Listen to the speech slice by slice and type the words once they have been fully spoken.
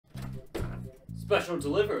Special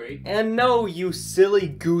delivery. And no, you silly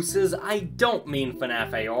gooses, I don't mean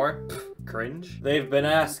Fnaf AR. Cringe. They've been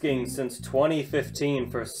asking since 2015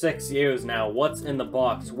 for 6 years now, what's in the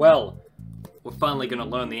box? Well, we're finally gonna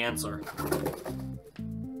learn the answer.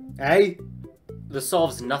 Hey? This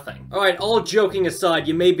solves nothing. Alright, all joking aside,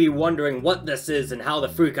 you may be wondering what this is and how the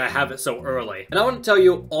freak I have it so early. And I want to tell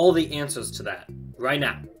you all the answers to that, right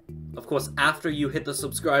now. Of course, after you hit the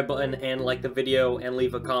subscribe button and like the video and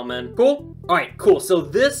leave a comment. Cool? Alright, cool. So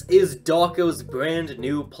this is Dawko's brand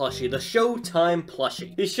new plushie, the Showtime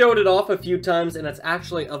Plushie. He showed it off a few times and it's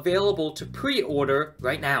actually available to pre-order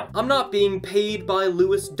right now. I'm not being paid by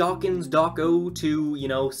Lewis Dawkins Dawko to, you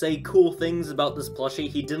know, say cool things about this plushie.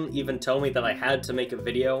 He didn't even tell me that I had to make a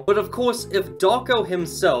video. But of course, if Dawko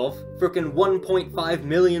himself, frickin' 1.5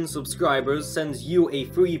 million subscribers, sends you a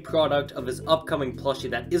free product of his upcoming plushie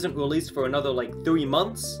that isn't released for another like 3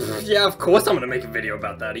 months, yeah, of course I'm gonna make a video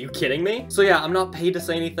about that. Are you kidding me? So yeah, I'm not paid to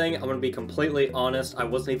say anything. I'm gonna be completely honest. I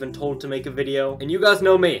wasn't even told to make a video. And you guys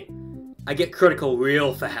know me. I get critical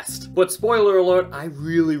real fast. But spoiler alert, I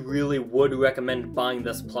really would recommend buying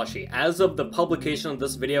this plushie. As of the publication of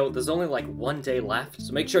this video, there's only like 1 day left,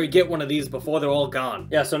 so make sure you get one of these before they're all gone.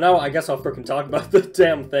 Yeah, so now I guess I'll freaking talk about the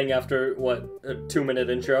damn thing after, what, a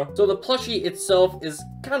 2-minute intro. So the plushie itself is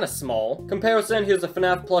kind of small. Comparison, here's a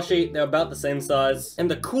Fnaf plushie, they're about the same size.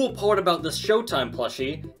 And the cool part about this Showtime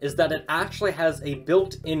plushie is that it actually has a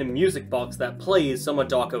built-in music box that plays some of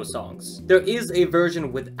Dawko's songs. There is a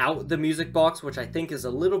version without the music box, which I think is a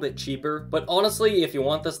little bit cheaper, but honestly, if you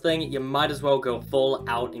want this thing, you might as well go full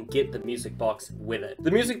out and get the music box with it.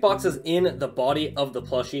 The music box is in the body of the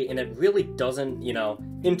plushie, and it really doesn't, you know,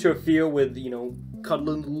 interfere with, you know,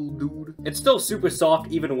 cuddling little dude. It's still super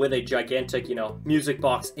soft, even with a gigantic, you know, music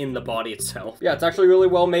box in the body itself. Yeah, it's actually really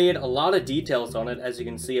well made. A lot of details on it. As you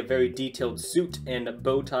can see, a very detailed suit and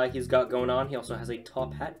bow tie he's got going on. He also has a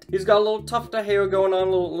top hat. He's got a little tuft of hair going on,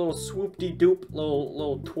 a little swoop-de-doop,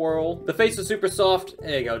 little twirl. The face is super soft.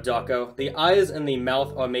 There you go, Dawko. The eyes and the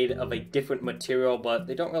mouth are made of a different material, but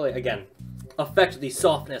they don't really, again, affect the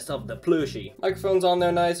softness of the plushie. Microphone's on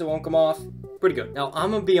there nice, it won't come off. Pretty good. Now,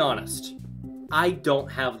 I'm gonna be honest. I don't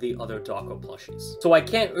have the other Dawko plushies, so I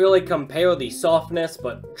can't really compare the softness,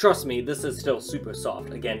 but trust me, this is still super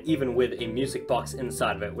soft. Again, even with a music box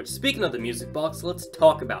inside of it, which, speaking of the music box, let's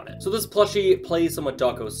talk about it. So this plushie plays some of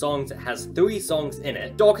Dawko's songs. It has 3 songs in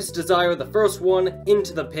it. Darkest Desire, the first one,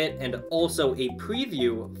 Into the Pit, and also a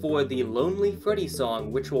preview for the Lonely Freddy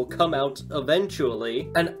song, which will come out eventually.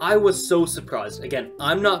 And I was so surprised. Again,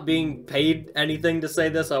 I'm not being paid anything to say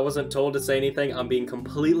this. I wasn't told to say anything. I'm being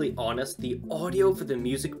completely honest. The audio for the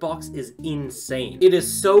music box is insane. It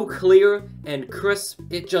is so clear and crisp.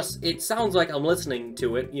 It sounds like I'm listening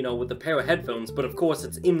to it, you know, with a pair of headphones, but of course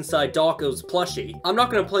it's inside Dawko's plushie. I'm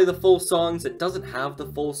not gonna play the full songs. It doesn't have the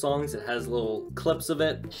full songs. It has little clips of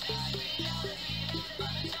it.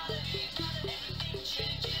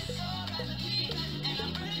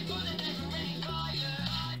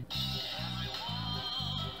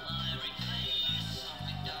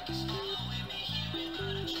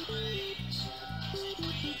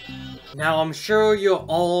 Now, I'm sure you're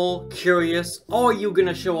all curious. Are you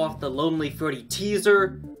gonna show off the Lonely Freddy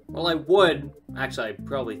teaser? Well, I would. Actually, I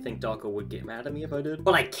probably think Dawko would get mad at me if I did.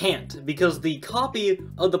 But I can't, because the copy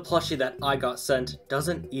of the plushie that I got sent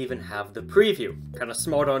doesn't even have the preview. Kinda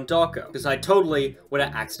smart on Dawko, because I totally would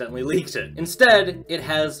have accidentally leaked it. Instead, it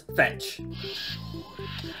has Fetch.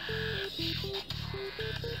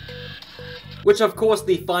 Which, of course,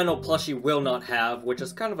 the final plushie will not have, which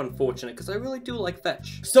is kind of unfortunate, because I really do like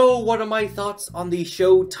Fetch. So, what are my thoughts on the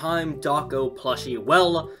Showtime Dawko plushie?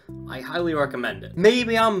 Well, I highly recommend it.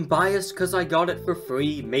 Maybe I'm biased because I got it for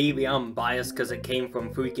free. Maybe I'm biased because it came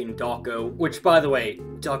from freaking Dawko. Which, by the way,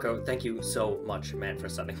 Dawko, thank you so much, man, for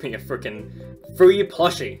sending me a freaking free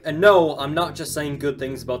plushie. And no, I'm not just saying good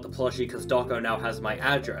things about the plushie because Dawko now has my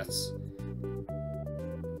address.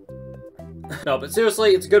 No, but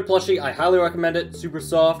seriously, it's a good plushie. I highly recommend it. Super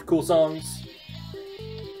soft, cool songs.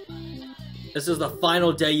 This is the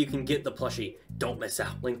final day you can get the plushie. Don't miss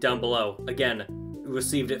out. Link down below. Again,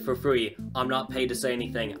 received it for free. I'm not paid to say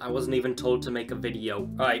anything. I wasn't even told to make a video.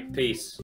 Alright, peace.